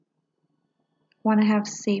Want to have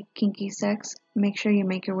safe, kinky sex? Make sure you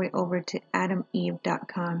make your way over to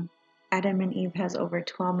AdamEve.com. Adam and Eve has over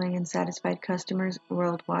 12 million satisfied customers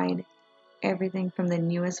worldwide. Everything from the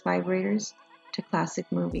newest vibrators to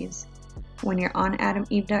classic movies. When you're on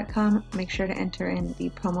AdamEve.com, make sure to enter in the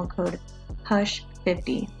promo code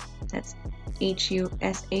HUSH50. That's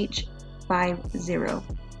HUSH50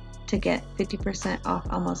 to get 50% off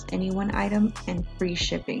almost any one item and free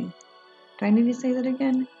shipping. Do I need to say that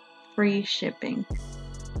again? Free shipping.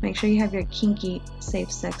 Make sure you have your kinky, safe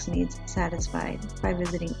sex needs satisfied by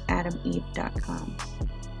visiting AdamEve.com.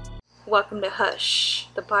 Welcome to Hush,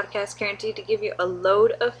 the podcast guaranteed to give you a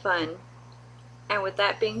load of fun. And with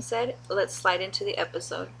that being said, let's slide into the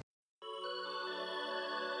episode.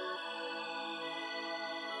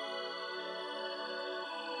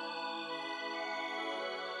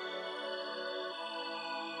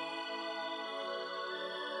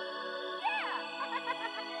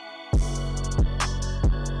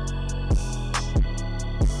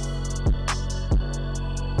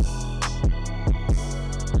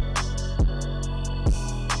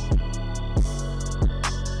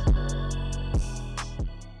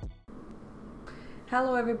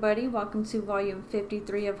 Hello everybody, welcome to volume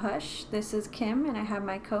 53 of Hush. This is Kim and I have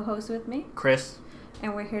my co-host with me, Chris.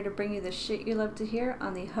 And we're here to bring you the shit you love to hear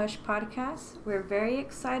on the Hush podcast. We're very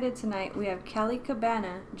excited tonight. We have Kelly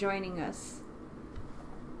Cabana joining us.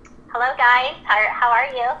 Hello guys, how are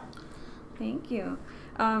you? Thank you.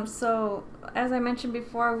 So as I mentioned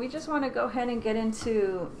before, we just want to go ahead and get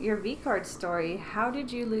into your V-card story. How did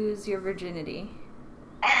you lose your virginity?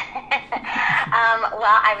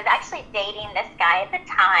 Well, I was actually dating this guy at the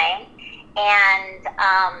time, and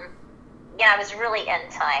I was really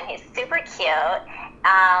into him. He's super cute,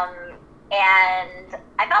 and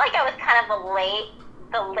I felt like I was kind of the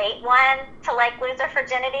late one to like lose her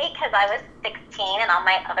virginity because I was 16 and all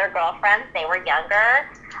my other girlfriends, they were younger.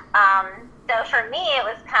 So for me, it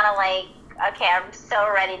was kind of like, okay, I'm so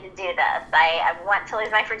ready to do this. I want to lose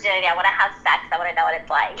my virginity. I want to have sex. I want to know what it's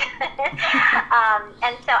like.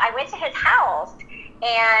 And so I went to his house,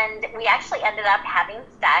 and we actually ended up having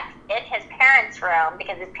sex in his parents' room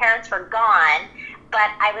because his parents were gone. But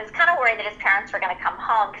I was kind of worried that his parents were going to come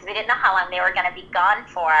home because we didn't know how long they were going to be gone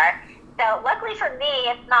for. So luckily for me,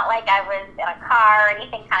 it's not like I was in a car or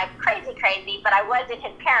anything kind of crazy, but I was in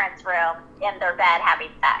his parents' room in their bed having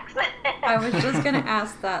sex. I was just going to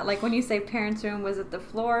ask that. Like when you say parents' room, was it the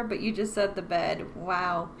floor? But you just said the bed.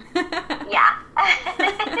 Wow. Yeah.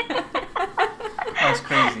 That's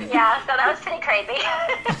crazy. Yeah, so that was pretty crazy.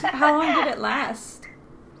 How long did it last?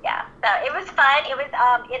 Yeah, so it was fun. It was,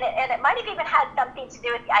 and it might have even had something to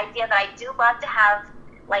do with the idea that I do love to have,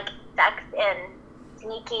 like, sex in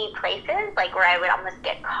sneaky places, like where I would almost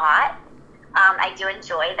get caught. I do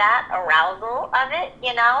enjoy that arousal of it,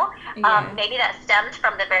 you know. Yeah. Maybe that stemmed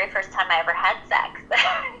from the very first time I ever had sex.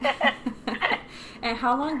 And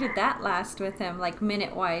how long did that last with him, like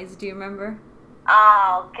minute-wise? Do you remember?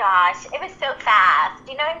 Oh, gosh. It was so fast.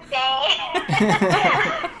 You know what I'm saying?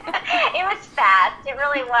 It was fast. It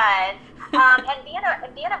really was. And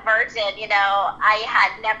being a virgin, you know,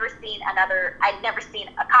 I'd never seen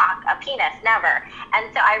a cock, a penis, never.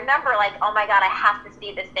 And so I remember like, oh my God, I have to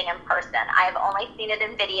see this thing in person. I've only seen it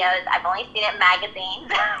in videos. I've only seen it in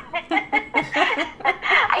magazines.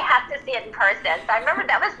 I have to see it in person. So I remember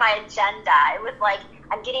that was my agenda. It was like,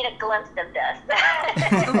 I'm getting a glimpse of this.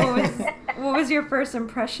 What was your first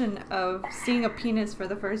impression of seeing a penis for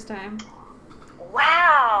the first time?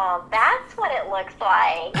 Wow, that's what it looks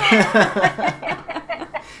like.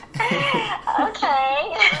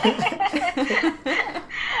 Okay.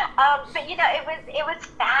 But you know, it was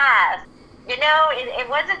fast. You know, it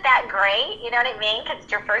wasn't that great. You know what I mean? Because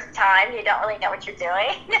it's your first time. You don't really know what you're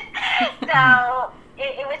doing. So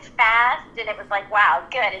it was fast, and it was like, wow,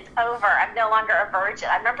 good, it's over. I'm no longer a virgin.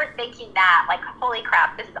 I remember thinking that, like, holy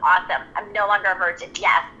crap, this is awesome. I'm no longer a virgin.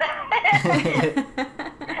 Yes.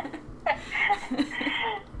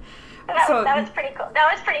 That was pretty cool.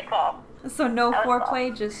 That was pretty cool. So no foreplay,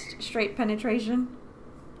 cool. Just straight penetration?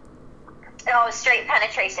 Oh, straight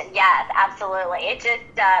penetration. Yes, absolutely. It just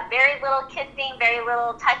very little kissing, very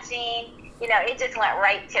little touching. You know, it just went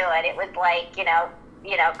right to it. It was like, you know,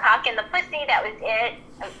 cock in the pussy. That was it.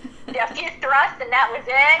 A few thrusts, and that was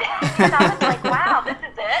it. And I was like, wow, this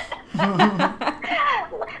is it.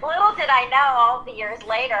 Little did I know all the years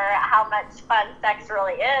later how much fun sex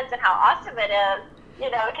really is and how awesome it is. You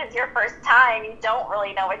know, because your first time, you don't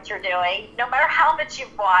really know what you're doing. No matter how much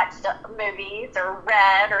you've watched movies or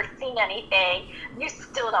read or seen anything, you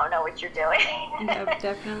still don't know what you're doing. I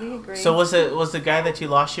definitely agree. So was the guy that you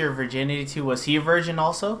lost your virginity to, was he a virgin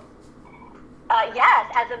also?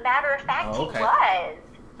 Yes, as a matter of fact, Oh, okay. he was.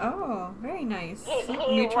 Oh, very nice. He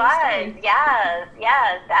Neutral was, story. yes,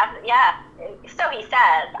 yeah. So he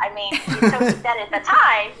says. I mean, so he said at the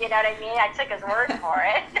time, you know what I mean? I took his word for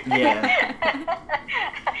it. Yeah.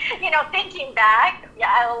 Thinking back,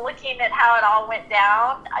 looking at how it all went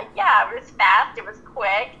down, it was fast, it was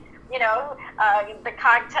quick. The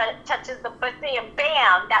cock touches the pussy and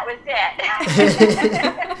bam, that was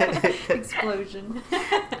it. Explosion.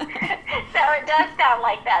 So it does sound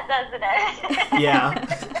like that, doesn't it? Yeah.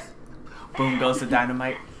 Boom goes the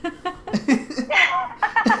dynamite.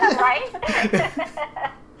 Right?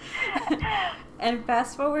 And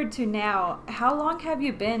fast forward to now, how long have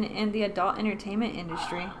you been in the adult entertainment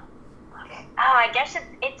industry? Oh, I guess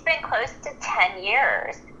it's been close to 10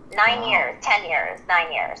 years. 9 years, 10 years,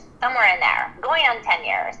 9 years. Somewhere in there. Going on 10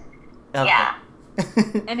 years. Okay. Yeah.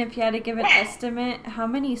 And if you had to give an estimate, how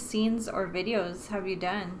many scenes or videos have you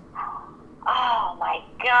done? Oh, my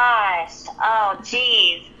gosh. Oh,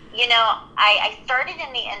 geez. I started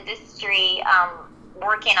in the industry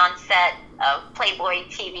working on set of Playboy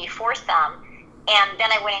TV foursome. And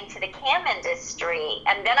then I went into the cam industry.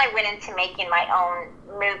 And then I went into making my own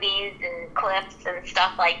movies and clips and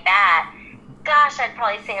stuff like that. Gosh, I'd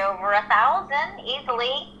probably say over 1,000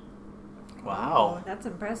 easily. Wow. Oh, that's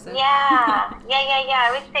impressive. Yeah.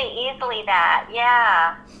 I would say easily that.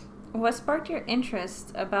 Yeah. What sparked your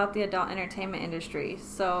interest about the adult entertainment industry?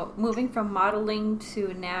 So moving from modeling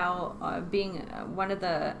to now being one of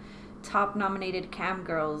the top nominated cam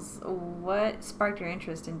girls, what sparked your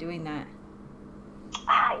interest in doing that?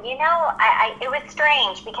 It was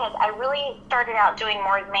strange because I really started out doing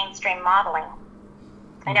more mainstream modeling.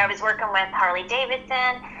 And I was working with Harley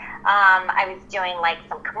Davidson. I was doing like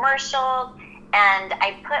some commercials, and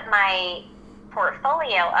I put my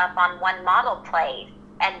portfolio up on One Model Place,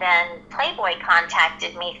 and then Playboy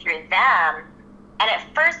contacted me through them. And at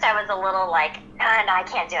first I was a little like, no, I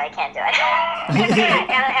can't do it.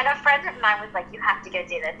 and a friend of mine was like, you have to go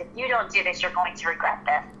do this. If you don't do this, you're going to regret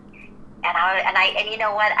this. And you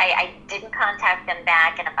know what? I didn't contact them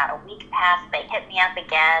back, and about a week passed. They hit me up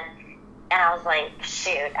again. And I was like,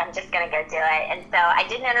 shoot, I'm just going to go do it. And so I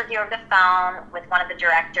did an interview over the phone with one of the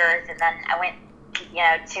directors, and then I went, to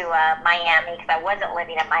Miami because I wasn't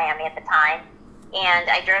living in Miami at the time. And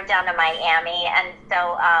I drove down to Miami, and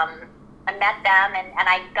so I met them, and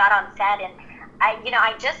I got on set, and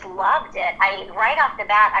I just loved it. Right off the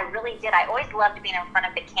bat, I really did. I always loved being in front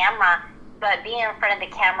of the camera, but being in front of the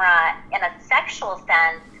camera in a sexual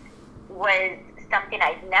sense was something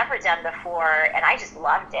I'd never done before, and I just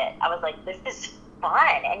loved it. I was like, this is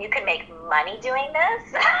fun, and you can make money doing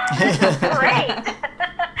this? This is great.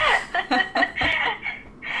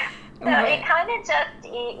 So it kind of just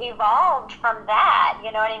evolved from that,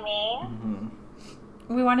 you know what I mean? Mm-hmm.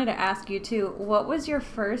 We wanted to ask you, too, what was your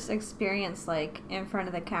first experience like in front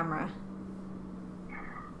of the camera?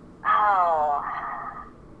 Oh,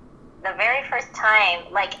 the very first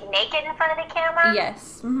time, like naked in front of the camera?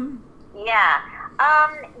 Yes. Mm-hmm. Yeah.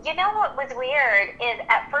 You know what was weird is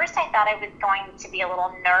at first I thought I was going to be a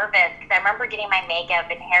little nervous because I remember getting my makeup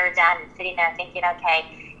and hair done and sitting there thinking, okay,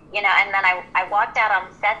 and then I walked out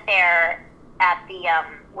on set there at the,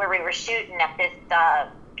 where we were shooting at this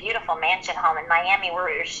beautiful mansion home in Miami where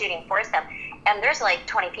we were shooting foursome, and there's like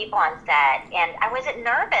 20 people on set, and I wasn't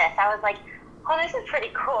nervous. I was like, oh, this is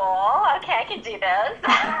pretty cool. Okay, I can do this.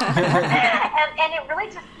 and it really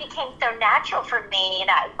just became so natural for me.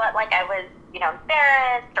 And I felt like I was,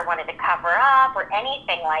 embarrassed or wanted to cover up or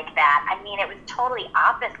anything like that. I mean, it was totally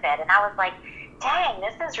opposite. And I was like, dang,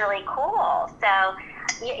 this is really cool. So,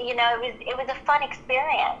 it was a fun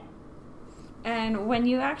experience. And when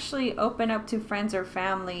you actually open up to friends or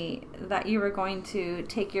family that you were going to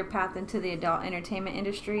take your path into the adult entertainment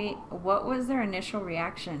industry, what was their initial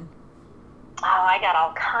reaction? Oh, I got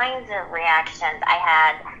all kinds of reactions. I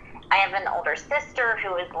have an older sister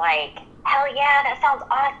who was like, hell yeah, that sounds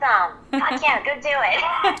awesome. Fuck yeah, go do it.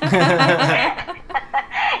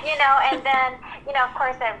 And then, of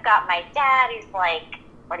course I've got my dad who's like,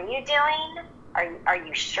 what are you doing? Are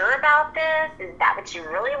you sure about this? Is that what you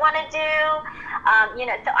really want to do?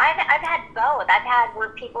 So I've had both. I've had where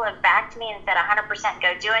people have backed me and said 100%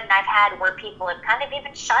 go do it, and I've had where people have kind of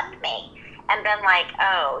even shunned me and been like,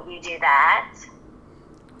 oh, you do that?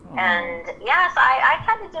 Oh. And yes, I've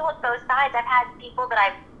had to deal with both sides. I've had people that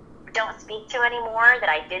I don't speak to anymore that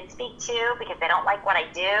I did speak to because they don't like what I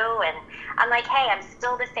do, and I'm like, hey, I'm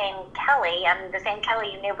still the same Kelly. I'm the same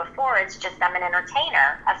Kelly you knew before. It's just I'm an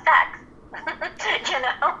entertainer of sex.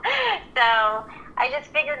 So I just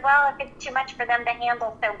figured, well, if it's too much for them to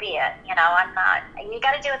handle, so be it. I'm not, you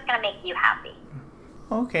got to do what's going to make you happy.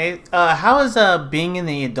 Okay. How has being in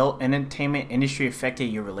the adult entertainment industry affected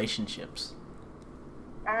your relationships?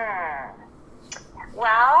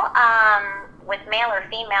 Well, with male or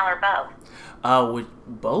female or both? With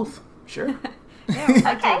both. Sure.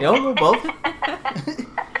 Yeah, Okay. No, we'll both. Well,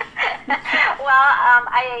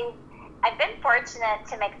 I've been fortunate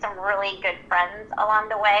to make some really good friends along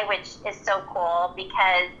the way, which is so cool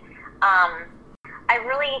because I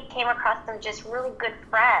really came across some just really good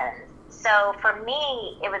friends. So for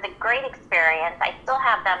me, it was a great experience. I still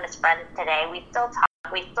have them as friends today. We still talk.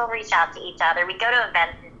 We still reach out to each other. We go to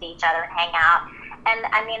events and see each other and hang out. And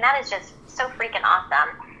I mean, that is just so freaking awesome.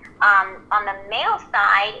 On the male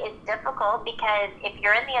side, it's difficult because if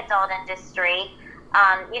you're in the adult industry,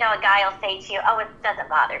 you know, a guy will say to you, oh, it doesn't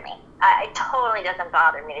bother me. It totally doesn't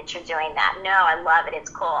bother me that you're doing that. No, I love it. It's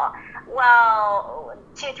cool. Well,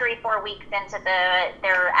 2, 3, 4 weeks into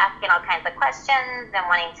they're asking all kinds of questions and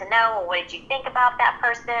wanting to know, well, what did you think about that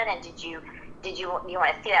person? And did you want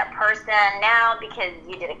to see that person now because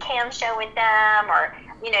you did a cam show with them, or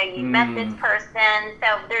you know, you met this person?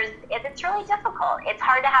 So it's really difficult. It's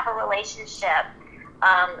hard to have a relationship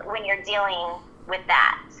when you're dealing with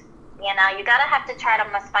that. You know, you gotta have to try to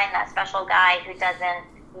find that special guy who doesn't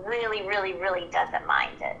really doesn't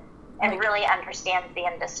mind it and really understands the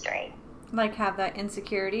industry. Like have that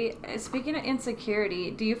insecurity. Speaking of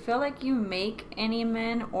insecurity, do you feel like you make any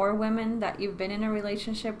men or women that you've been in a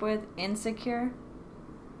relationship with insecure?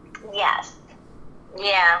 Yes.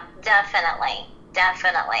 Yeah, definitely.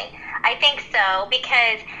 I think so,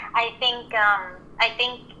 because I think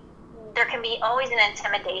there can be always an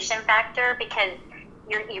intimidation factor because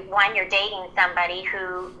you're dating somebody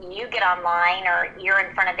who you get online or you're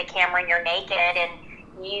in front of the camera and you're naked and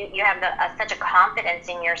you have such a confidence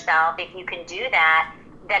in yourself if you can do that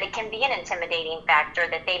it can be an intimidating factor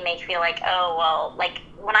that they may feel like, oh, well, like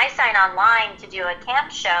when I sign online to do a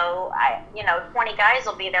camp show, 20 guys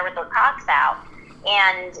will be there with their cocks out.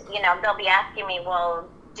 And, you know, they'll be asking me, well,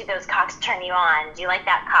 do those cocks turn you on? Do you like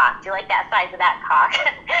that cock? Do you like that size of that cock?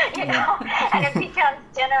 You know, and it becomes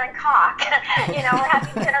dinner and cock. You know, we're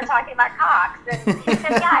having dinner talking about cocks. And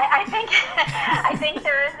yeah, I think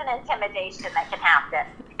there is an intimidation that can happen.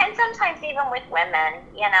 And sometimes even with women,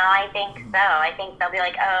 you know, I think so. I think they'll be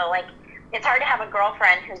like, oh, like it's hard to have a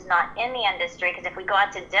girlfriend who's not in the industry because if we go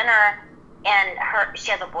out to dinner and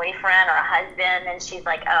she has a boyfriend or a husband and she's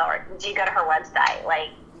like, oh, or do you go to her website? Like,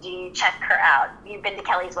 do you check her out? You've been to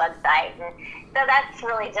Kelly's website. And so that's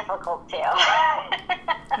really difficult too.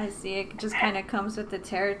 I see. It just kind of comes with the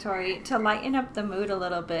territory. To lighten up the mood a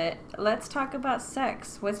little bit, let's talk about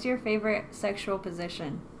sex. What's your favorite sexual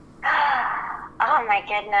position? Oh my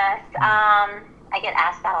goodness. I get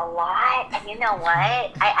asked that a lot. And you know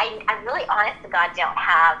what? I really, honest to God, don't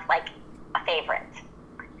have like a favorite.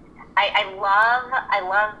 I love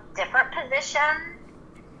different positions.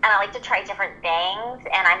 And I like to try different things,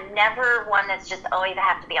 and I'm never one that's just always I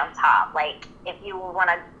have to be on top. Like, if you want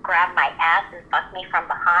to grab my ass and fuck me from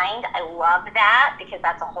behind, I love that because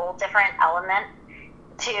that's a whole different element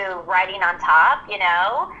to riding on top, you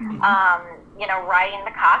know? Mm-hmm. You know, riding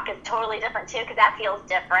the cock is totally different too because that feels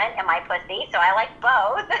different in my pussy, so I like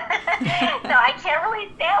both. So I can't really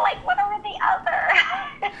say I like one over the other.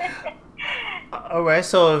 All right,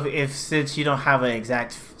 so if since you don't have an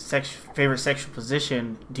exact favorite sexual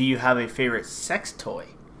position, do you have a favorite sex toy?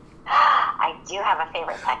 I do have a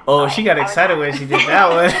favorite sex toy. Oh, she got excited when she did that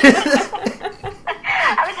one.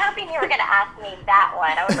 I was hoping you were going to ask me that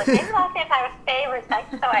one. I was like, maybe I'll say if I have a favorite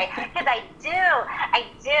sex toy. Because I do.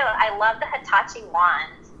 I love the Hitachi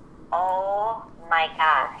wand. Oh my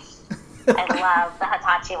gosh. I love the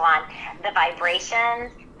Hitachi wand. The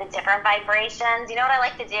vibrations, the different vibrations. You know what I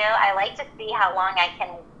like to do? I like to see how long I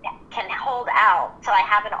can hold out till I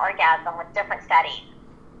have an orgasm with different settings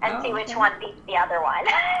and see which one beats the other one.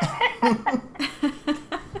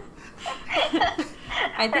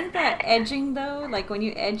 I think that edging though, like when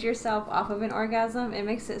you edge yourself off of an orgasm, it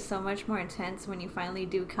makes it so much more intense when you finally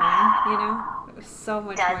do come, you know? So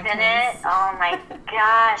much more intense. Doesn't it? Oh my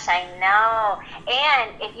gosh, I know.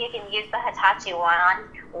 And if you can use the Hitachi wand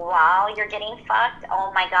while you're getting fucked,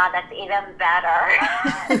 oh my god, that's even better.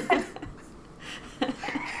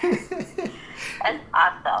 That's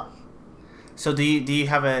awesome. So do you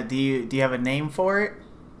have a name for it?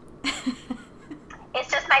 It's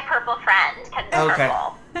just my purple friend because it's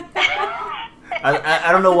purple. I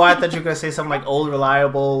don't know why I thought you were gonna say something like Old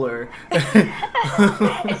Reliable or.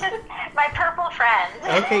 It's just my purple friend.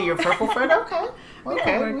 Okay, your purple friend. Okay. We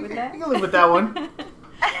can live with that one.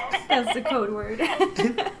 That's the code word.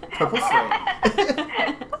 Purple friend.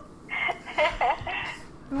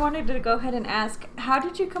 I wanted to go ahead and ask, how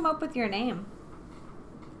did you come up with your name?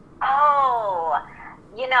 Oh,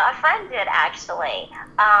 a friend did actually.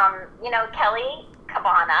 Kelly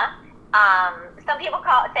Cabana. Some people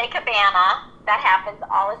say Cabana. That happens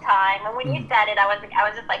all the time. And when you said it, I was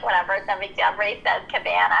just like, whatever, it's no big deal. Everybody says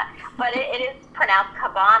Cabana, but it is pronounced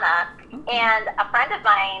Cabana. And a friend of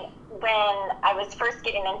mine, when I was first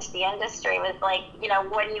getting into the industry, was like,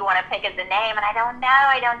 what do you want to pick as a name? And I don't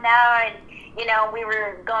know. And we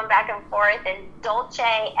were going back and forth, and Dolce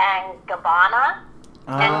and Gabbana.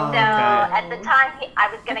 And so at the time, I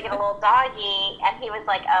was going to get a little doggy, and he was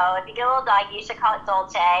like, oh, if you get a little doggy, you should call it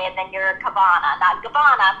Dolce, and then you're Cabana. Not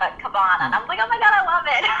Gabbana, but Cabana. And I was like, oh my God, I love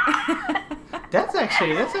it. That's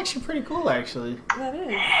actually pretty cool, actually. That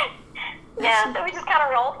is. Yeah, so we just kind of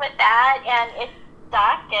rolled with that, and it's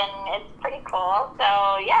stuck, and it's pretty cool.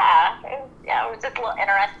 So, it was just a little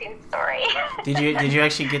interesting story. Did you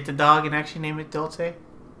actually get the dog and actually name it Dolce?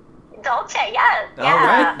 Dolce, yes. All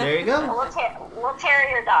right, there you go. A little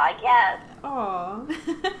terrier dog, yes. Oh.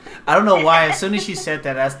 I don't know why. As soon as you said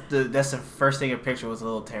that, that's the first thing I pictured was a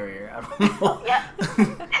little terrier. I don't know. Yep.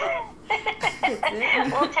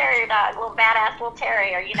 Little terrier dog, little badass little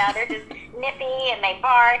terrier. They're just nippy, and they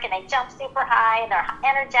bark, and they jump super high, and they're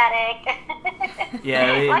energetic.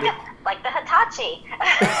 Yeah. Like the Hitachi.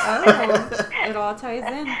 Oh, it all ties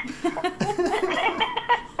in.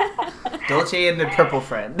 Dolce and the Purple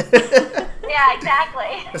Friend. Yeah,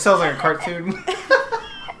 exactly. That sounds like a cartoon.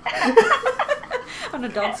 On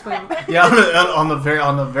Adult Swim. Yeah, on the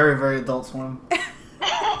very, very Adult Swim.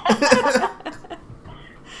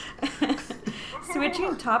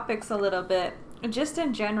 Switching topics a little bit, just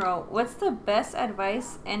in general, what's the best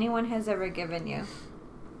advice anyone has ever given you?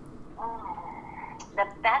 The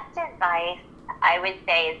best advice I would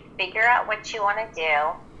say is figure out what you want to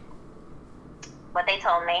do. What they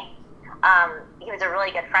told me. He was a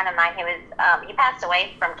really good friend of mine. He passed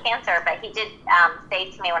away from cancer, but he did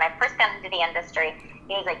say to me when I first got into the industry,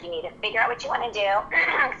 he was like, you need to figure out what you want to do.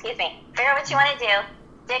 Excuse me. Figure out what you want to do.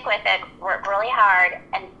 Stick with it. Work really hard,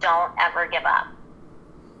 and don't ever give up.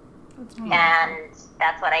 And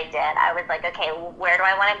that's what I did. I was like, okay, where do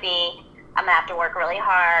I want to be? I'm going to have to work really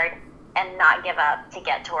hard and not give up to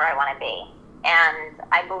get to where I want to be. And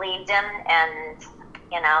I believed him, and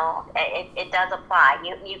it does apply.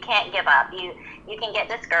 You can't give up. You can get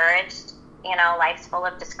discouraged. Life's full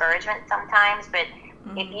of discouragement sometimes, but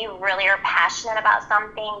if you really are passionate about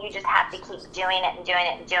something, you just have to keep doing it and doing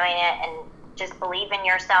it and doing it, and just believe in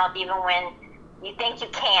yourself even when you think you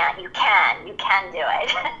can't. You can do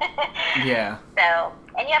it. Yeah. So,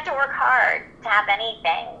 and you have to work hard to have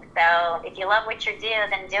anything. So if you love what you do,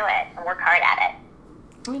 then do it and work hard at it.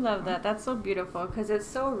 We love that. That's so beautiful, because it's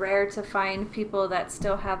so rare to find people that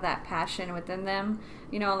still have that passion within them.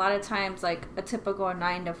 A lot of times, like a typical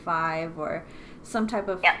 9-to-5 or some type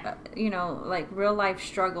of, like real life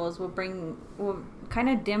struggles will kind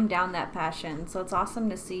of dim down that passion. So it's awesome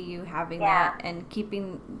to see you having that and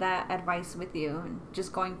keeping that advice with you and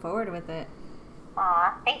just going forward with it.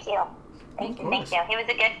 Aw, thank you. Thank you. He was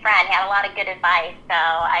a good friend. He had a lot of good advice, so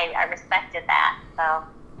I respected that. So,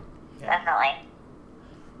 definitely.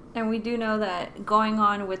 And we do know that going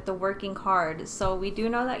on with the working hard, so we do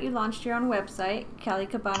know that you launched your own website,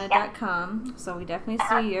 kellycabana.com, so we definitely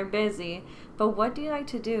see you're busy. But what do you like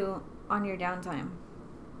to do on your downtime?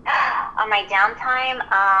 On my downtime,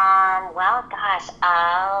 I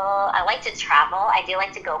like to travel. I do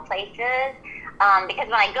like to go places. Because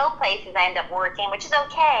when I go places, I end up working, which is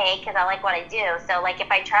okay because I like what I do. So, like, if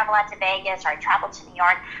I travel out to Vegas or I travel to New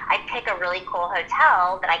York, I pick a really cool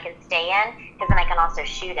hotel that I can stay in because then I can also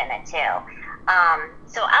shoot in it, too.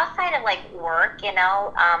 So outside of, like, work,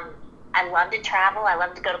 I love to travel. I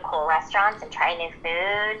love to go to cool restaurants and try new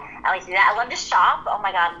food. I like to do that. I love to shop. Oh,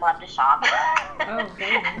 my God, love to shop. Oh,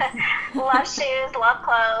 very nice. Love shoes, love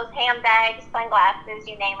clothes, handbags, sunglasses,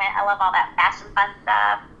 you name it. I love all that fashion fun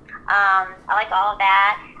stuff. I like all of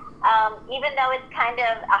that. Even though it's kind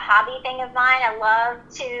of a hobby thing of mine, I love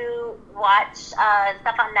to watch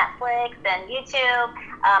stuff on Netflix and YouTube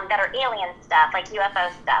that are alien stuff, like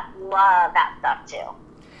UFO stuff. Love that stuff too.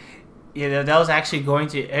 Yeah, that was actually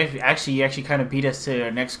you actually kind of beat us to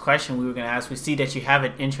our next question we were going to ask. We see that you have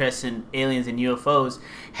an interest in aliens and UFOs.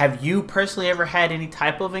 Have you personally ever had any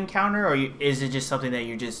type of encounter, or is it just something that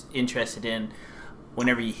you're just interested in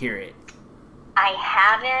whenever you hear it? I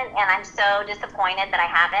haven't, and I'm so disappointed that I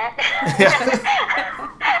haven't.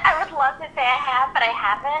 I would love to say I have, but I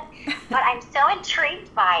haven't. But I'm so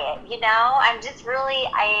intrigued by it, I'm just really,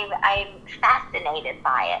 I'm fascinated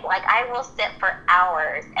by it. Like, I will sit for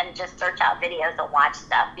hours and just search out videos and watch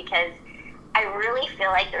stuff because I really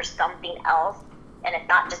feel like there's something else and it's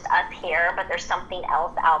not just us here, but there's something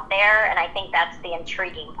else out there, and I think that's the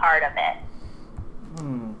intriguing part of it.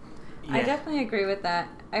 Yeah. I definitely agree with that.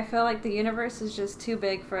 I feel like the universe is just too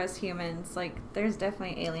big for us humans. Like, there's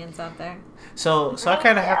definitely aliens out there. So I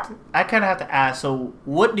kind of have to ask. So,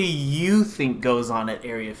 what do you think goes on at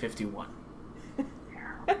Area 51?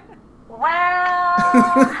 Well,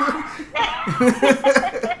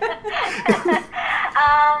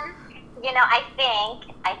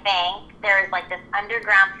 I think there's like this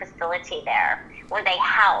underground facility there where they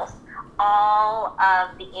house all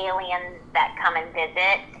of the aliens that come and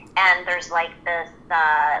visit, and there's like this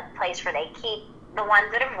place where they keep the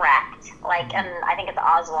ones that have wrecked, like, and I think it's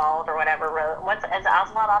Oswald or whatever. Is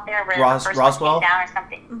Oswald out there? Roswell? Down or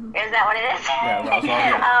something? Mm-hmm. Is that what it is?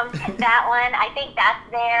 Yeah, Roswell. That one, I think that's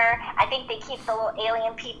there. I think they keep the little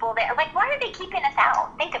alien people there. Like, why are they keeping us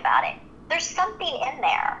out? Think about it. There's something in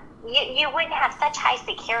there. You wouldn't have such high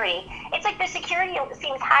security. It's like the security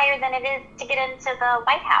seems higher than it is to get into the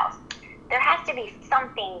White House. There has to be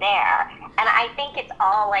something there. And I think it's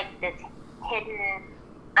all like this hidden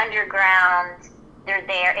underground. They're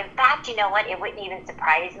there. In fact, you know what? It wouldn't even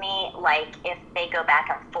surprise me, like, if they go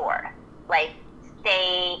back and forth. Like,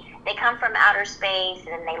 they come from outer space and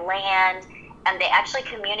then they land and they actually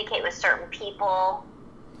communicate with certain people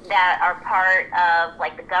that are part of,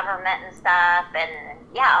 like, the government and stuff. And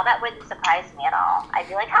yeah, all that wouldn't surprise me at all. I'd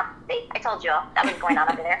be like, see, I told you all that was going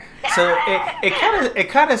on over there. So it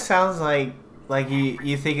kind of sounds like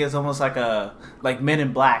you think it's almost like Men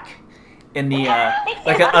in Black. In the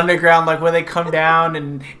like an underground, like where they come down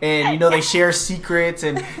and you know they share secrets,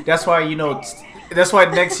 and that's why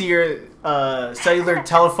next year cellular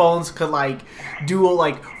telephones could like do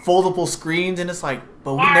like foldable screens, and it's like,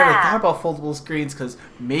 but we never thought about foldable screens because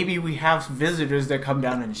maybe we have visitors that come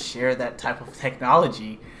down and share that type of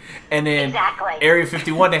technology. And then Area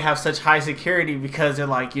 51, they have such high security because they're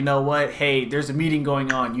like, you know what? Hey, there's a meeting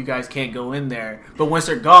going on. You guys can't go in there. But once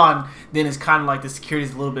they're gone, then it's kind of like the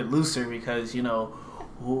security's a little bit looser because, you know,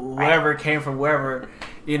 whoever came from wherever,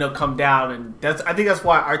 you know, come down. And I think that's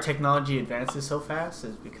why our technology advances so fast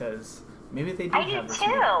is because maybe they do have this. I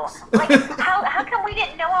do too. Like, how come we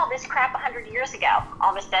didn't know all this crap 100 years ago?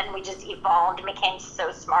 All of a sudden, we just evolved and became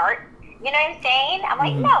so smart. You know what I'm saying? I'm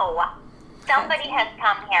like, no. Somebody has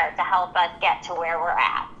come here to help us get to where we're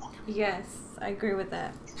at. Yes, I agree with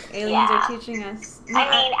that. Aliens are teaching us. I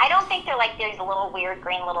mean, I don't think they're like these little weird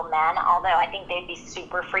green little men, although I think they'd be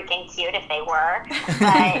super freaking cute if they were.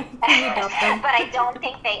 But, but I don't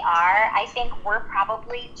think they are. I think we're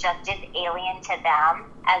probably just as alien to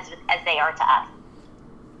them as they are to us.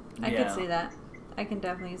 I can see that. I can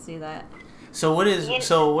definitely see that. So what is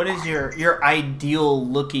your ideal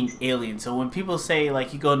looking alien? So when people say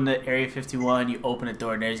like you go into Area 51, you open a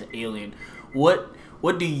door and there's an alien, what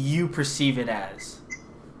do you perceive it as?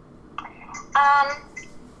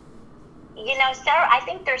 I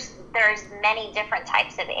think there's many different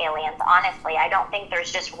types of aliens. Honestly, I don't think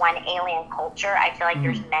there's just one alien culture. I feel like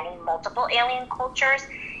there's multiple alien cultures,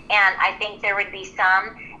 and I think there would be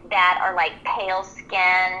some that are like pale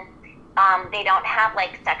skin. They don't have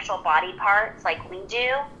like sexual body parts like we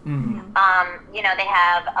do. They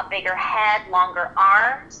have a bigger head, longer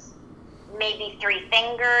arms, maybe 3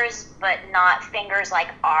 fingers, but not fingers like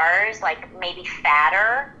ours, like maybe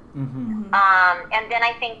fatter. And then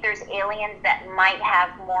I think there's aliens that might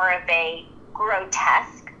have more of a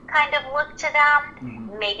grotesque kind of look to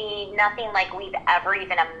them. Maybe nothing like we've ever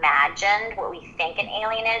even imagined what we think an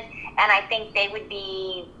alien is. And I think they would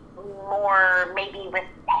be more maybe with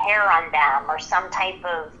hair on them or some type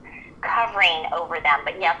of covering over them,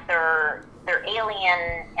 but yet they're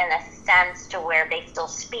alien in a sense to where they still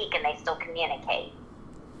speak and they still communicate.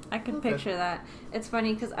 I can picture that. It's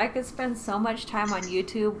funny because I could spend so much time on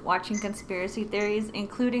YouTube watching conspiracy theories,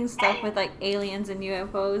 including stuff with like aliens and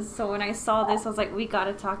UFOs. So when I saw this, I was like, we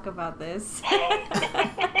gotta talk about this. Me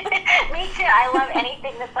too. I love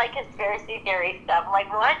anything that's like conspiracy theory stuff. I'm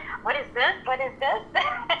like, what? What is this? What is this?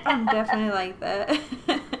 I'm definitely like that.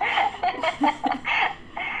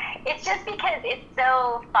 It's just because it's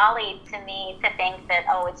so folly to me to think that,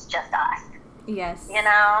 oh, it's just us. Yes. You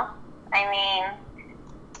know? I mean...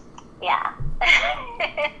 Yeah.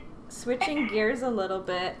 Switching gears a little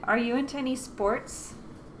bit, are you into any sports?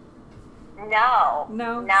 No.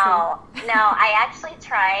 I actually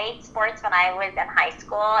tried sports when I was in high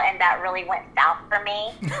school, and that really went south for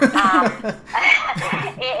me.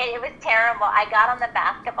 It was terrible. I got on the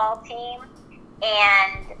basketball team,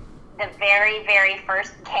 and the very, very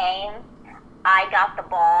first game, I got the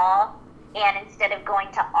ball, and instead of going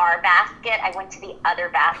to our basket, I went to the other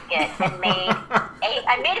basket and made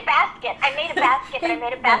I made a basket. I made a basket, and I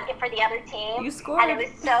made a basket for the other team. You scored. And it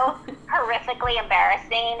was so horrifically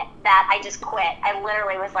embarrassing that I just quit. I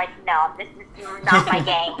literally was like, no, this is not my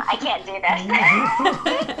game. I can't do this.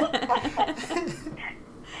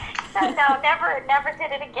 So no, never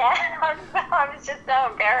did it again. I was just so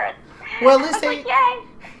embarrassed. Well, at least I was like, yay.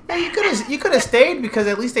 yeah, you could have stayed because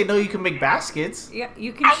at least they know you can make baskets. Yeah,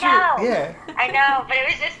 you can I shoot. know. Yeah. I know, but it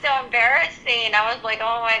was just so embarrassing. I was like,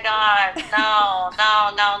 oh my God, no.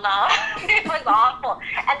 It was awful.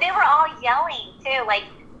 And they were all yelling too, like,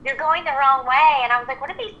 you're going the wrong way. And I was like, what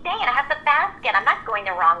are they saying? I have the basket. I'm not going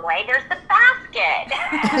the wrong way. There's the basket.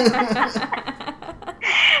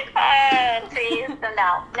 Geez, so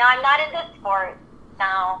no, I'm not into sports.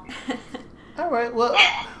 No. All right. Well,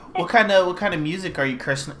 what kind of music are you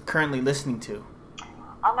currently listening to?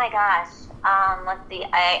 Oh my gosh. Let's see.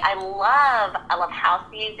 I love house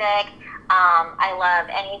music. I love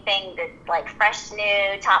anything that's like fresh,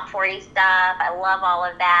 new, top 40 stuff. I love all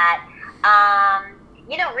of that.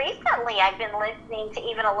 Recently I've been listening to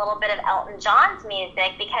even a little bit of Elton John's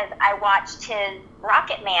music because I watched his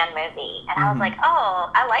Rocket Man movie, and I was like,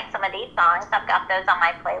 oh, I like some of these songs. I've got those on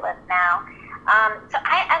my playlist now. So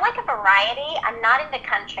I like a variety. I'm not into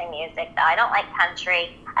country music, though. I don't like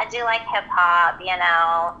country. I do like hip-hop,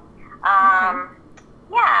 Yeah,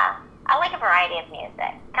 I like a variety of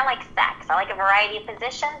music. Kind of like sex. I like a variety of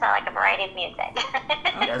positions. I like a variety of music.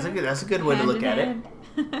 That's a good way to look at it.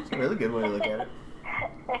 It's a really good way to look at it.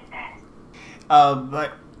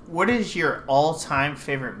 But what is your all-time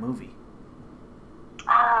favorite movie?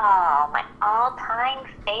 Oh, my all-time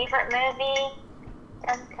favorite movie?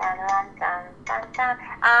 Dun, dun, dun, dun, dun, dun.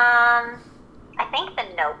 I think The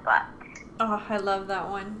Notebook. Oh, I love that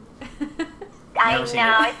one. I know. It's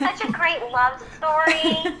such a great love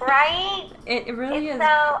story, right? It really is. It's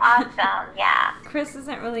so awesome, yeah. Chris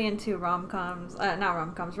isn't really into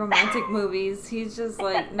romantic movies. He's just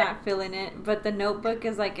like not feeling it. But The Notebook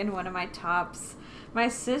is like in one of my tops. My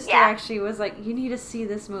sister actually was like, you need to see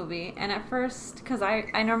this movie. And at first, because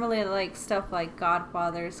I normally like stuff like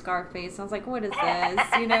Godfather, Scarface. I was like, what is this?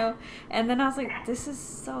 And then I was like, this is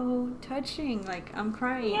so touching. Like, I'm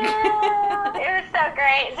crying. Yeah, it was so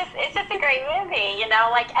great. It's just a great movie,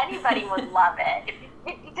 like anybody would love it.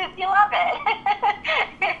 You love it.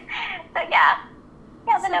 So yeah,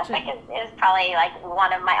 The Notebook is probably like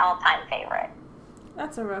one of my all-time favorites.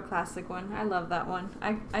 That's a real classic one. I love that one.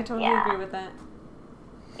 I totally agree with that.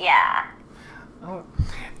 Yeah. Oh.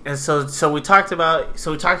 And so we talked about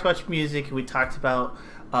your music, and we talked about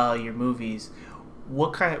your movies.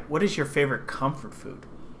 What is your favorite comfort food?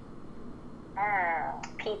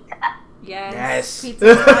 Pizza. Yes.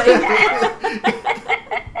 Pizza.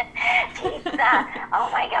 Pizza. Oh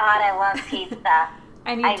my God, I love pizza.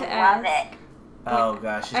 I love it. Oh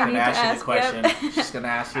gosh, she's gonna ask you the question. Yep. She's gonna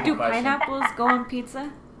ask you the Do question. pineapples go on pizza?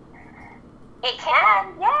 It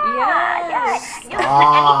can, yeah. Yes. You can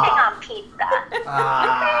put anything on pizza. You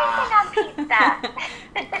can put anything on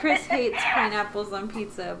pizza. Chris hates pineapples on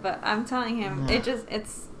pizza, but I'm telling him,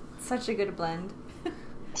 it's such a good blend.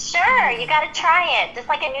 Sure, you gotta try it. Just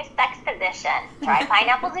like a new sex position. Try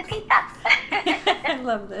pineapples and pizza. I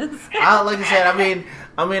love this. Like I said,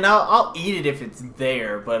 I'll eat it if it's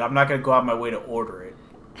there, but I'm not gonna go out my way to order it.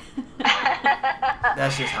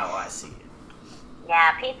 That's just how I see it.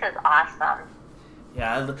 Yeah, pizza's awesome.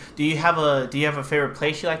 Yeah. Do you have a favorite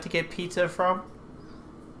place you like to get pizza from?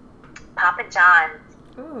 Papa John's.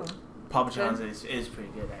 Ooh. Papa John's is pretty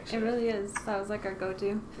good, actually. It really is. That was like our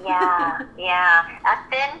go-to. Yeah. A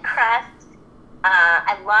thin crust.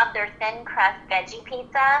 I love their thin crust veggie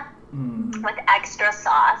pizza with extra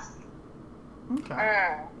sauce.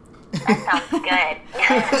 Okay. That sounds good.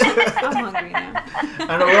 I'm hungry now. I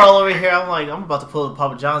know we're all over here. I'm about to pull the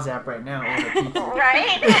Papa John's app right now. Order pizza.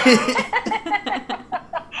 Right?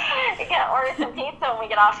 We gotta order some pizza when we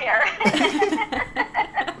get off here.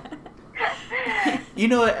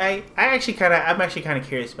 I'm actually kind of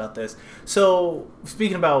curious about this. So,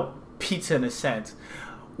 speaking about pizza in a sense,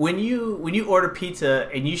 when you order pizza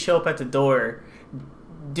and you show up at the door,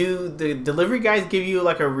 do the delivery guys give you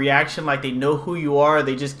like a reaction, like they know who you are?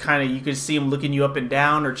 They just kind of, you can see them looking you up and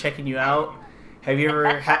down or checking you out. Have you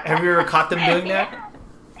ever caught them doing that?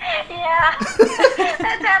 Yeah,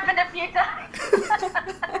 that's happened a few times.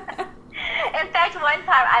 In fact, one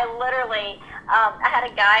time I literally, I had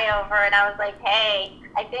a guy over and I was like, hey,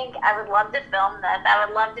 I think I would love to film this. I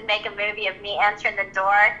would love to make a movie of me answering the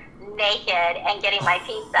door naked and getting my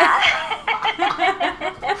pizza.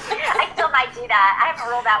 I still might do that. I haven't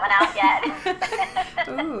ruled that one out yet.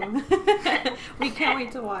 Ooh. We can't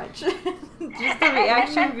wait to watch. Just the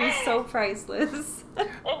reaction would be so priceless.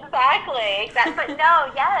 Exactly. Exactly. But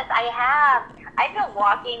no, yes, I have. I've been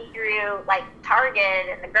walking through like Target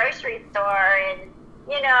and the grocery store, and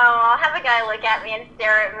I'll have a guy look at me and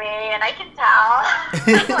stare at me, and I can tell.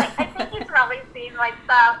 Like, I think he's probably seen my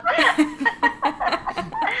stuff.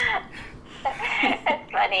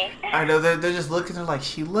 It's funny. I know they're just looking. They're like,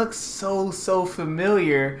 she looks so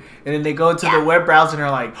familiar, and then they go into the web browser and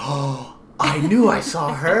they're like, oh, I knew I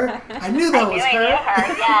saw her. I knew that was her. I knew her.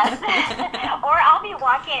 Yes. Or I'll be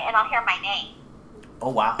walking and I'll hear my name. Oh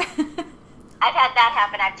wow. I've had that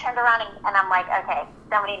happen. I've turned around and I'm like, okay,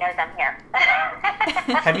 somebody knows I'm here.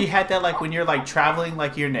 Have you had that, like, when you're, like, traveling,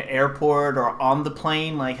 like, you're in the airport or on the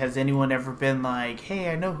plane? Like, has anyone ever been like,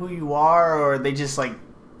 hey, I know who you are? Or they just, like,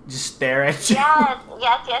 just stare at you?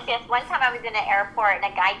 Yes. One time I was in an airport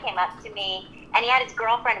and a guy came up to me and he had his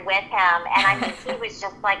girlfriend with him. And I mean, he was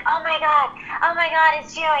just like, oh my God,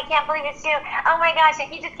 it's you. I can't believe it's you. Oh my gosh. And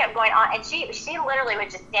he just kept going on. And she literally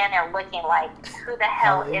would just stand there looking like, who the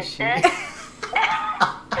hell is this?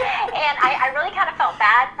 And I really kind of felt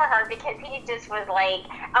bad for her because he just was like,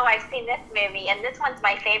 oh, I've seen this movie, and this one's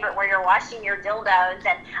my favorite where you're washing your dildos,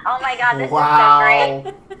 and oh my God, this is so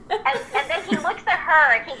great. And then he looks at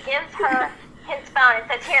her and he gives her his phone and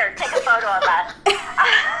says, here, take a photo of us.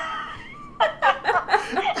 And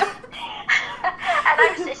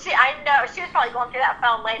I know she was probably going through that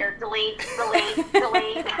phone later, delete.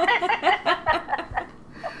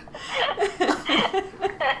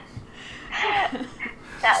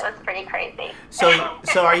 That was pretty crazy. So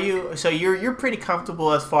you're pretty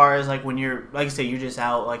comfortable as far as, like, when you're, like I say, you're just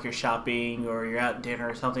out, like, you're shopping or you're at dinner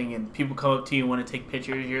or something, and people come up to you and want to take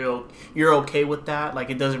pictures. You're okay with that? Like,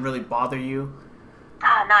 it doesn't really bother you?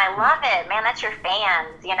 Oh, no, I love it, man. That's your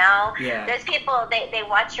fans, Yeah. Those people, they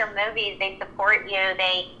watch your movies, they support you,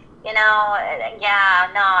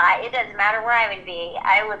 it doesn't matter where I would be.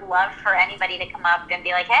 I would love for anybody to come up and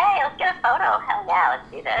be like, hey, let's get a photo. Hell yeah, let's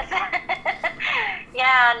do this.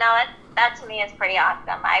 That to me is pretty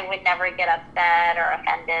awesome. I would never get upset or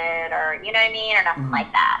offended or, you know what I mean, or nothing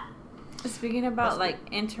like that. Speaking about, like,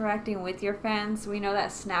 interacting with your fans, we know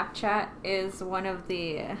that Snapchat is one of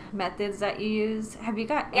the methods that you use. Have you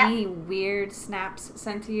got any weird snaps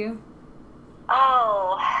sent to you?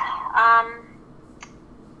 Oh,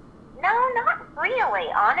 no, not really,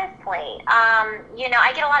 honestly.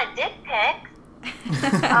 I get a lot of dick pics.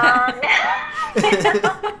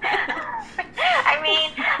 I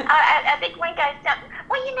mean, I think one guy sent,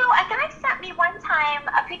 a guy sent me one time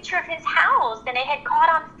a picture of his house and it had caught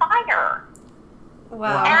on fire.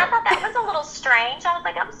 Wow. And I thought that was a little strange. I was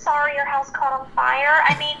like, I'm sorry your house caught on fire.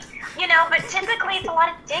 I mean, but typically it's a lot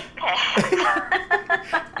of dick pics.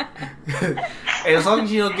 As long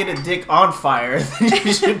as you don't get a dick on fire, then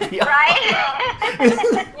you should be all right.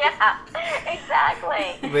 Yeah,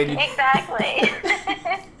 exactly. Exactly.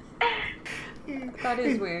 That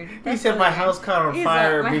is weird. He said my house caught on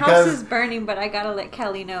fire my because... house is burning, but I gotta let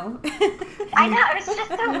Kelly know. I know, it was just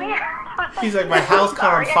so weird. He's like, my house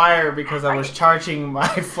caught on fire because I was charging my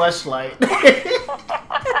fleshlight. Oh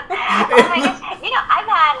my gosh.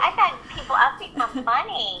 I've had people ask me for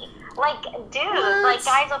money. Like, dudes, like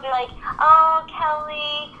guys will be like, oh,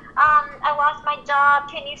 Kelly, I lost my job.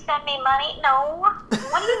 Can you send me money? No.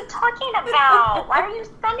 What are you talking about? Why are you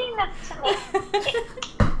sending this to me?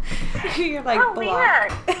 You're like, so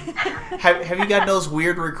weird. Have you got those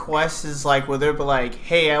weird requests? Is like where they'll be like,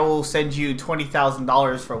 "Hey, I will send you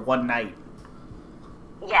 $20,000 for one night."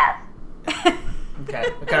 Yes.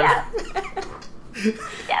 Okay. Yes.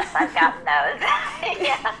 Yes, I've gotten those.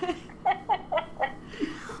 Yeah.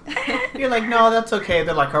 You're like, no, that's okay.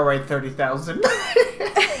 They're like, all right, 30,000.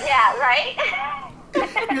 Yeah. Right.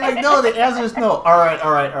 You're like, no. The answer is no. All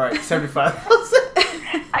right. 75,000.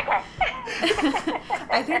 Okay.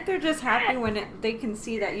 I think they're just happy when they can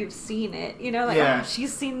see that you've seen it. Oh,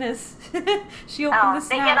 she's seen this. She opened this.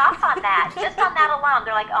 They get off on that. Just on that alone,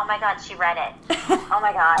 they're like, oh my God, she read it. Oh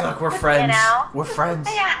my God. They're like, we're friends. We're friends.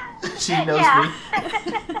 Yeah. She knows me.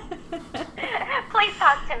 Please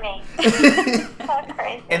talk to me. So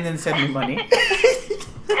crazy. And then send me money.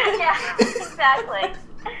 Yeah, exactly.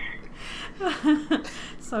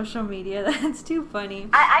 Social media, that's too funny.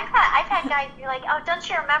 I've had guys be like, oh, don't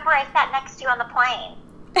you remember I sat next to you on the plane?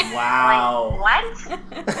 Wow. Like,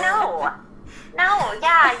 what? No,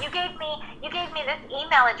 yeah, you gave me this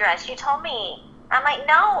email address. You told me. I'm like,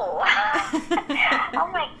 no. Oh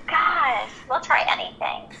my gosh, we'll try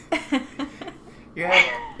anything. You're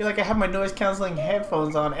like, I have my noise canceling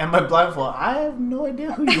headphones on and my blindfold. I have no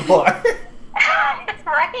idea who you are.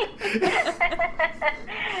 Right?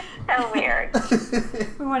 So weird.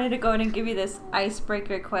 We wanted to go in and give you this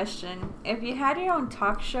icebreaker question. If you had your own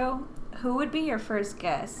talk show, Who would be your first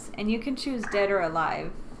guest? And you can choose dead or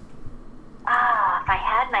alive. If I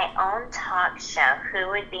had my own talk show, who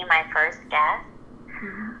would be my first guest?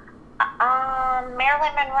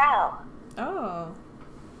 Marilyn Monroe. Oh,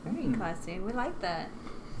 very classy. We like that.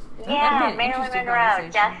 Yeah, That'd be an Marilyn interesting Monroe,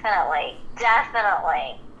 conversation.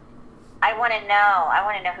 definitely. I want to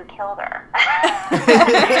know who killed her.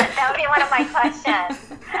 That would be one of my questions.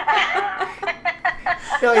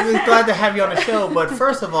 We're glad to have you on the show, but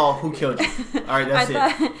first of all, who killed you? All right, that's it.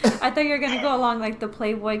 I thought you were going to go along like the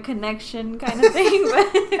Playboy connection kind of thing, but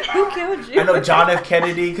who killed you? I know John F.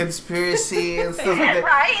 Kennedy conspiracy and stuff like that.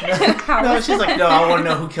 Right? No, she's like, no, I want to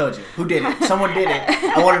know who killed you. Who did it? Someone did it.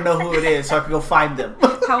 I want to know who it is so I can go find them.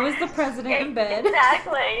 How is the president in bed?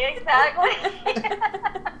 Exactly.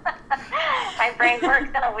 My brain works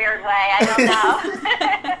in a weird way. I don't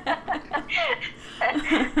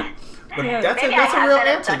know. But Yeah. that's Maybe a real I have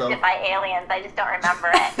answer, been though. abducted by aliens. I just don't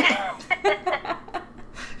remember it.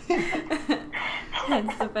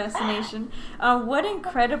 That's the fascination. What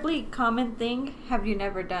incredibly common thing have you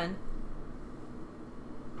never done?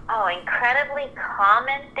 Oh, incredibly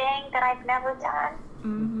common thing that I've never done.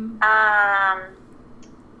 Mm-hmm.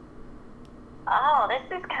 Oh, this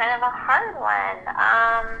is kind of a hard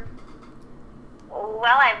one.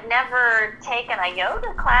 Well, I've never taken a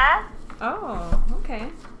yoga class. Oh, okay.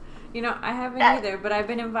 You know, I haven't either, but I've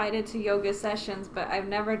been invited to yoga sessions, but I've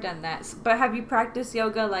never done that. But have you practiced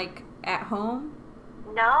yoga, like, at home?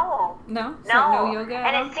 No. No? So No. no yoga at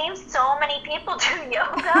And home? it seems so many people do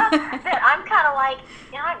yoga that I'm kind of like,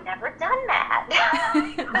 I've never done that.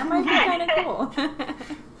 That might be kind of cool.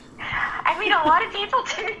 I mean, a lot of people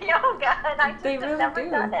do yoga, and I just They have really never do.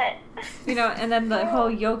 done it. You know, and then the whole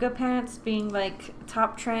yoga pants being, like,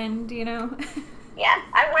 top trend, you know? Yeah,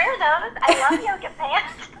 I wear those. I love yoga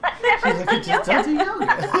pants. I've never She's like, just don't do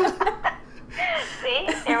yoga. See,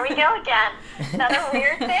 there we go again. Another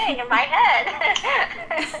weird thing in my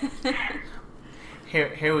head.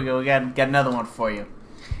 Here we go. We got another one for you.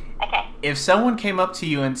 Okay. If someone came up to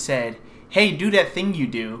you and said, "Hey, do that thing you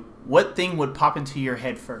do," what thing would pop into your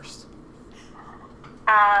head first?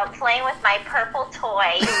 Playing with my purple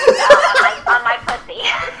toy on my pussy.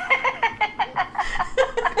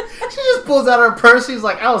 She just pulls out her purse. She's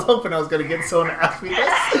like, I was hoping I was going to get someone to ask me this.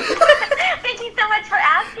 Thank you so much for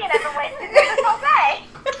asking. I've been waiting to do this all day.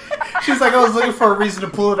 She's like, I was looking for a reason to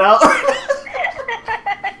pull it out.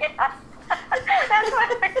 Yeah. That's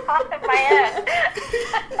what popped in my head.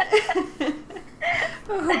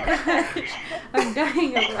 Oh, gosh. I'm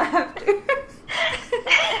dying of laughter.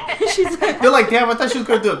 She's like, They're like, damn, I thought she was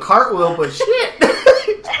going to do a cartwheel, but shit.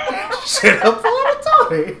 Shit, I'm pulling a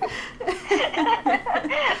toy.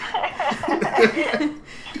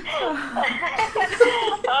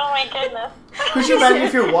 Oh my goodness. Could you imagine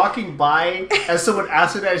if you're walking by and someone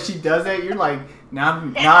asks her that and she does that? You're like, now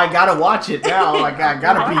I gotta watch it now. Like, I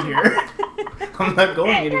gotta be here. I'm not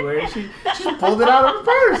going anywhere. She pulled it out of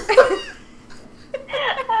her purse.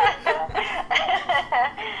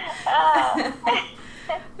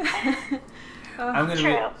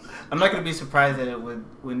 I'm not gonna be surprised that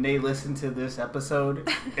when they listen to this episode,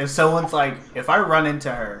 if someone's like, if I run into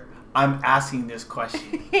her, I'm asking this question.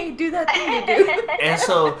 hey, do that thing you do. And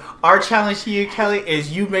so our challenge to you, Kelly,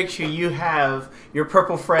 is you make sure you have your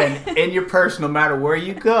purple friend in your purse no matter where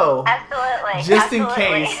you go. Absolutely. Just in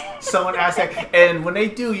case someone asks that. And when they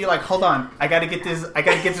do, you're like, hold on, I gotta get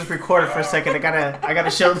this recorded for a second. I gotta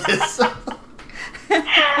show this. I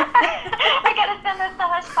gotta send this to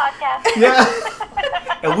Hush Podcast. Yeah.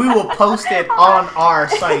 And we will post it on our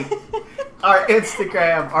site. Our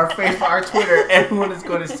Instagram, our Facebook, our Twitter, everyone is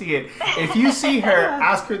going to see it. If you see her,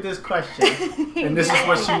 ask her this question, and this is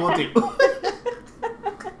what she will do.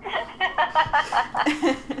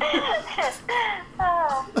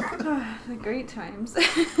 The great times.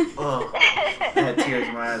 Oh, I had tears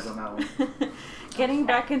in my eyes on that one. Getting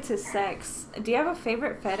back into sex, do you have a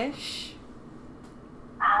favorite fetish?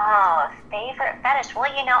 Oh, favorite fetish. Well,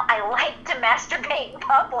 I like to masturbate in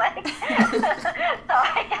public. So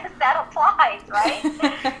I guess that applies, right?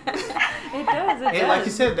 It does. Hey, like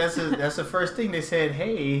you said, that's the first thing they said.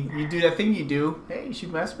 Hey, you do that thing you do. Hey, you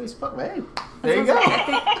should masturbate. Hey, there you go.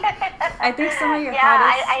 I think some of your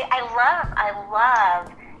hottest. hottest. I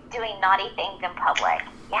love doing naughty things in public.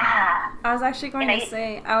 Yeah. I was actually going to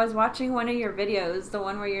say, I was watching one of your videos, the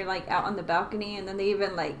one where you're like out on the balcony, and then they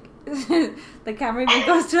even like the camera even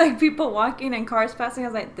goes to like people walking and cars passing. I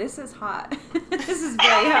was like, this is hot. This is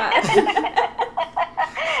very hot.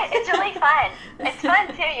 It's really fun. It's fun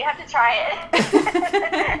too. You have to try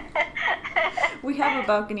it. We have a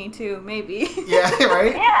balcony too, maybe. Yeah,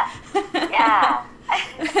 right? Yeah.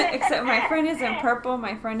 Except my friend isn't purple,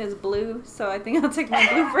 my friend is blue, so I think I'll take my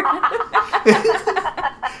blue friend.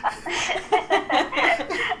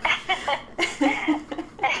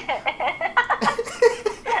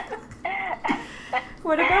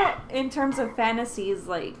 What about in terms of fantasies?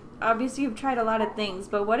 Like, obviously you've tried a lot of things,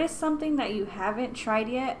 but what is something that you haven't tried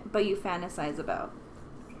yet, but you fantasize about?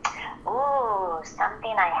 Ooh,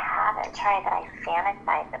 something I haven't tried that I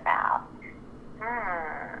fantasize about.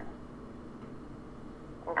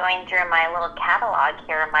 I'm going through my little catalog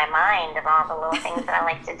here in my mind of all the little things that I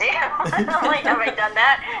like to do. I'm like, have I done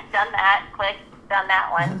that? Done that. Click. Done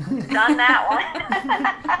that one. Done that one.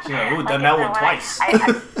 She's like, ooh, done that one twice. I've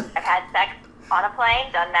had sex on a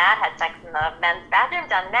plane. Done that. Had sex in the men's bathroom.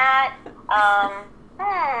 Done that.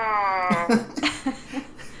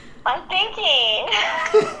 I'm thinking.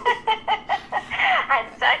 Had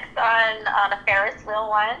sex on a Ferris wheel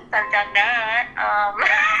once. I've done that.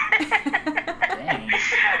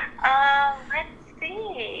 Let's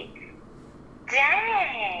see.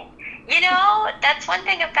 Dang. You know, that's one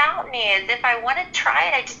thing about me is if I want to try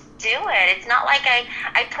it, I just do it. It's not like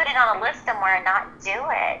I put it on a list somewhere and not do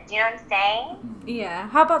it. Do you know what I'm saying? Yeah.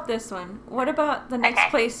 How about this one? What about the next Okay.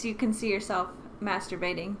 place you can see yourself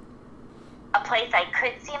masturbating? A place I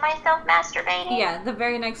could see myself masturbating? Yeah, the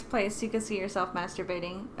very next place you can see yourself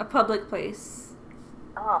masturbating. A public place.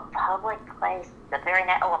 Oh, a public place. The very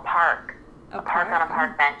next. Oh, a park. A park on a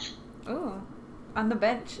park bench. Ooh. On the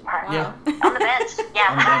bench. Park. Wow. Yeah. On the bench.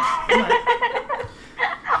 Yeah.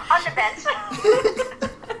 On the bench. On the bench.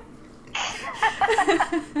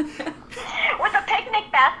 With a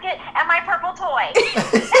picnic basket and my purple toy.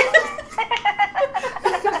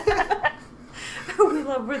 We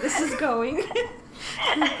love where this is going.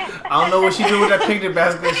 I don't know what she doing with that picnic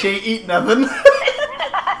basket. She ain't eating nothing.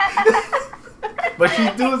 But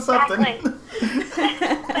she's doing something. Exactly.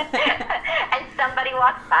 And somebody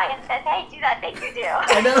walks by and says, hey, do that thing you do.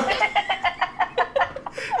 I know.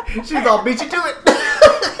 She's all beat you to it.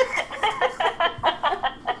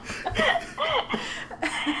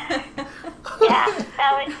 Yeah,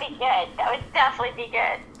 that would be good. That would definitely be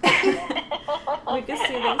good. We could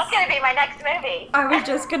see this. It's going to be my next movie. I was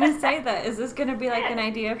just gonna say that. Is this gonna be like an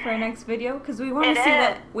idea for our next video? Because we want to It see is.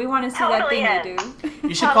 that. We want to see Totally that thing is. you do.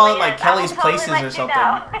 You should call it like Totally is. Kelly's I will Places or something.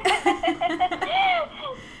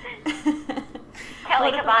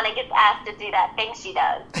 Kelly Cabana gets asked to do that thing she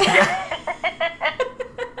does.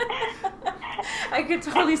 I could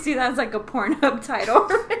totally see that as like a Pornhub title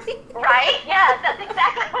already. Right? Yeah, that's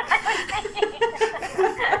exactly what I was thinking.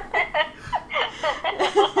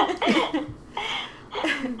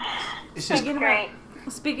 It's just Great.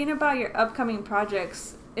 Speaking about your upcoming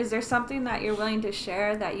projects, is there something that you're willing to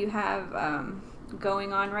share that you have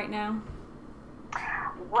going on right now?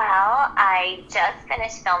 Well, I just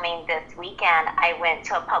finished filming this weekend. I went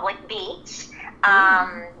to a public beach.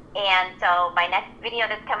 And so my next video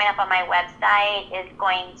that's coming up on my website is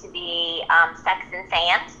going to be Sex and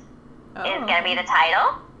Sand is going to be the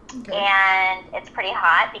title. Okay. And it's pretty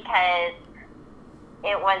hot because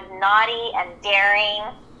it was naughty and daring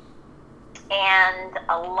and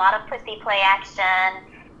a lot of pussy play action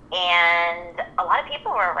and a lot of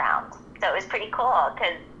people were around. So it was pretty cool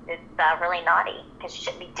because it's really naughty because you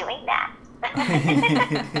shouldn't be doing that.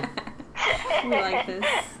 We like this.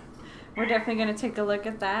 We're definitely going to take a look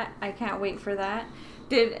at that. I can't wait for that.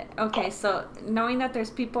 So knowing that there's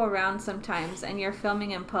people around sometimes and you're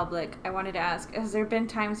filming in public, I wanted to ask, has there been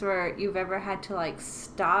times where you've ever had to like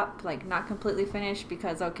stop, like not completely finish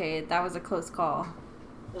because, okay, that was a close call?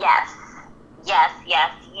 Yes.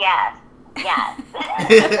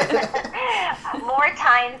 More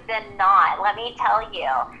times than not, let me tell you.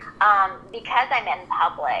 Because I'm in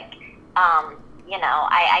public, I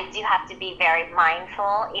do have to be very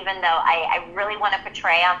mindful, even though I really want to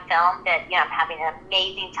portray on film that, I'm having an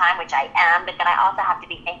amazing time, which I am, but then I also have to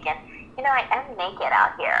be thinking, I am naked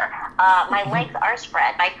out here. My legs are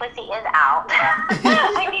spread. My pussy is out.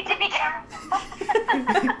 I need to be careful.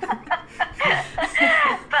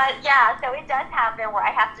 But yeah, so it does happen where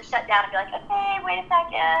I have to shut down and be like, okay, wait a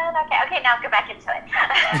second. Okay, now go back into it.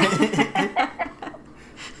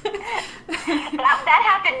 That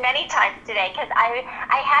happened many times today because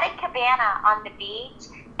I had a cabana on the beach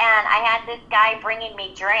and I had this guy bringing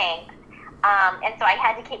me drinks. And so I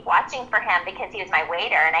had to keep watching for him because he was my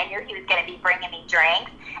waiter and I knew he was going to be bringing me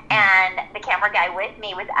drinks. And the camera guy with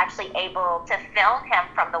me was actually able to film him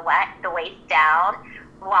from the waist down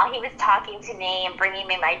while he was talking to me and bringing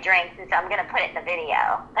me my drinks. And so I'm going to put it in the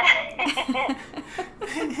video.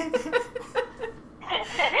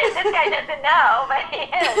 This guy doesn't know, but he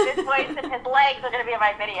is. His voice and his legs are going to be in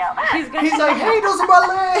my video. He's like, hey, those are my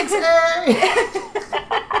legs. Hey,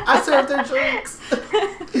 I served their drinks.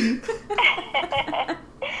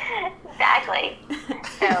 Exactly.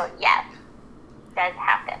 So, yes, it does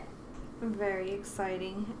happen. Very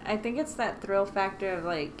exciting. I think it's that thrill factor of,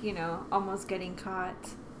 like, you know, almost getting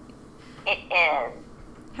caught. It is.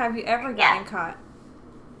 Have you ever gotten caught?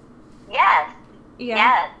 Yes. Yeah.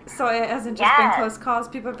 Yes. So it hasn't just been close calls.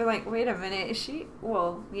 People have been like, wait a minute, is she?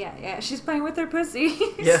 Well, yeah. She's playing with her pussy.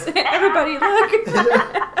 Yeah. Everybody look.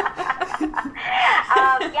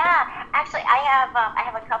 Yeah. Actually, I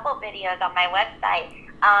have a couple videos on my website.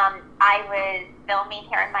 I was filming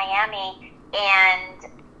here in Miami, and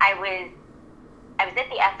I was at the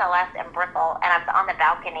SLS in Brickell, and I was on the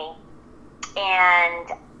balcony,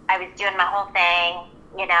 and I was doing my whole thing.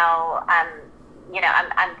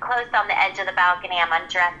 I'm close on the edge of the balcony. I'm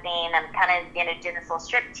undressing. I'm kind of, doing this little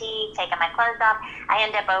striptease, taking my clothes off. I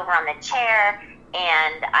end up over on the chair,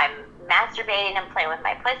 and I'm masturbating and playing with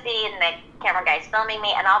my pussy, and the camera guy's filming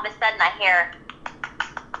me, and all of a sudden I hear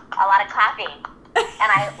a lot of clapping.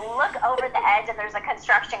 And I look over the edge, and there's a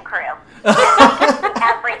construction crew.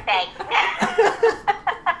 Everything.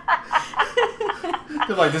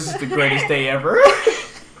 They're like, this is the greatest day ever.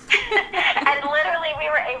 And literally, we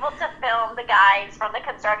were able to film the guys from the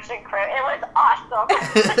construction crew. It was awesome.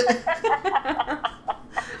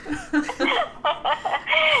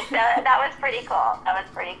 So that was pretty cool.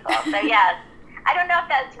 So, yes. I don't know if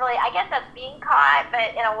that's really, I guess that's being caught,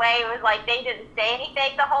 but in a way, it was like they didn't say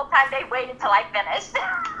anything the whole time. They waited till I finished.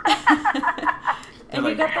 And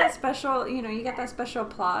you got that special, you got that special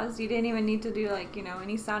applause. You didn't even need to do, like,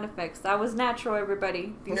 any sound effects. That was natural,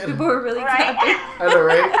 everybody. These people were really clapping. I know,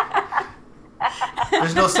 right?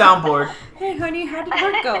 There's no soundboard. Hey, honey, how did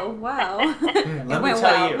work go? Wow. Let me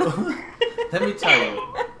tell you.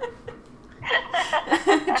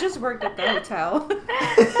 It just worked at the hotel.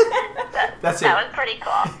 That's it. That was pretty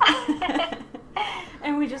cool.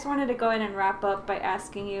 And we just wanted to go ahead and wrap up by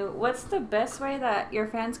asking you, what's the best way that your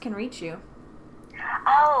fans can reach you?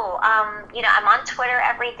 Oh, I'm on Twitter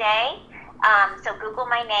every day. So Google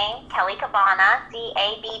my name, Kelly Cabana, Cabbana.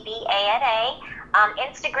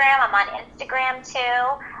 Instagram, I'm on Instagram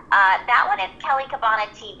too. That one is Kelly Cabana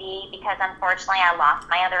TV because unfortunately I lost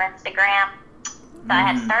my other Instagram. So I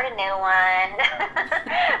had to start a new one.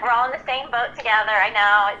 We're all in the same boat together. I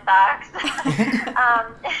know, it sucks.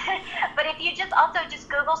 But if you just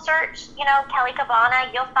Google search, Kelly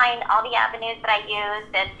Cabana, you'll find all the avenues that I use.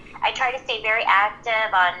 And I try to stay very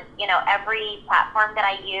active on, every platform that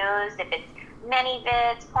I use. If it's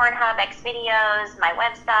ManyVids, Pornhub, Xvideos, my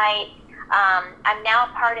website. I'm now a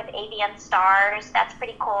part of AVN Stars. That's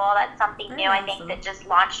pretty cool. That's something new, I think, that just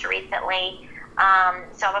launched recently.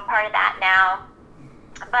 So I'm a part of that now.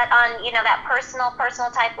 But on, that personal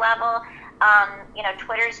type level,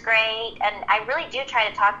 Twitter's great. And I really do try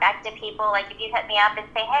to talk back to people. Like, if you hit me up and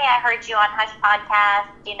say, hey, I heard you on Hush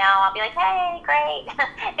Podcast, I'll be like, hey, great.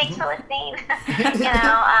 Thanks for listening.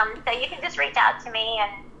 So you can just reach out to me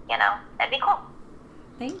and, that'd be cool.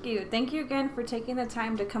 Thank you. Thank you again for taking the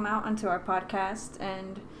time to come out onto our podcast.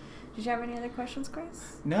 And did you have any other questions,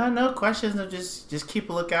 Chris? No questions. No, just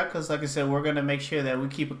keep a lookout because, like I said, we're going to make sure that we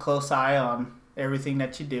keep a close eye on everything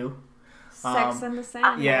that you do. Sex and the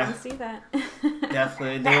Sand. Yeah. I want to see that.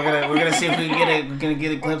 Definitely. Then we're gonna see if we can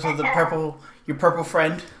get a glimpse of your purple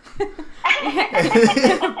friend. Bring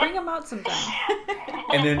them out sometime.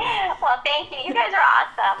 And then. Well, thank you. You guys are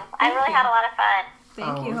awesome. I really had a lot of fun.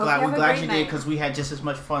 Thank you. We're glad you did because we had just as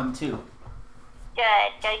much fun too.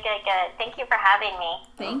 Good. Thank you for having me.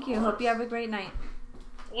 Thank you. Hope you have a great night.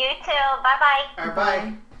 You too. Bye-bye. All right,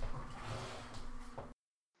 bye.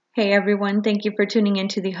 Hey everyone, thank you for tuning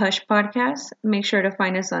into the Hush Podcast. Make sure to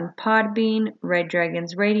find us on Podbean, Red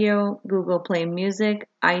Dragons Radio, Google Play Music,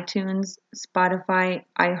 iTunes, Spotify,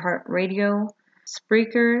 iHeartRadio,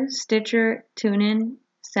 Spreaker, Stitcher, TuneIn,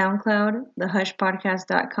 SoundCloud,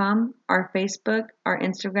 thehushpodcast.com, our Facebook, our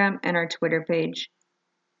Instagram, and our Twitter page.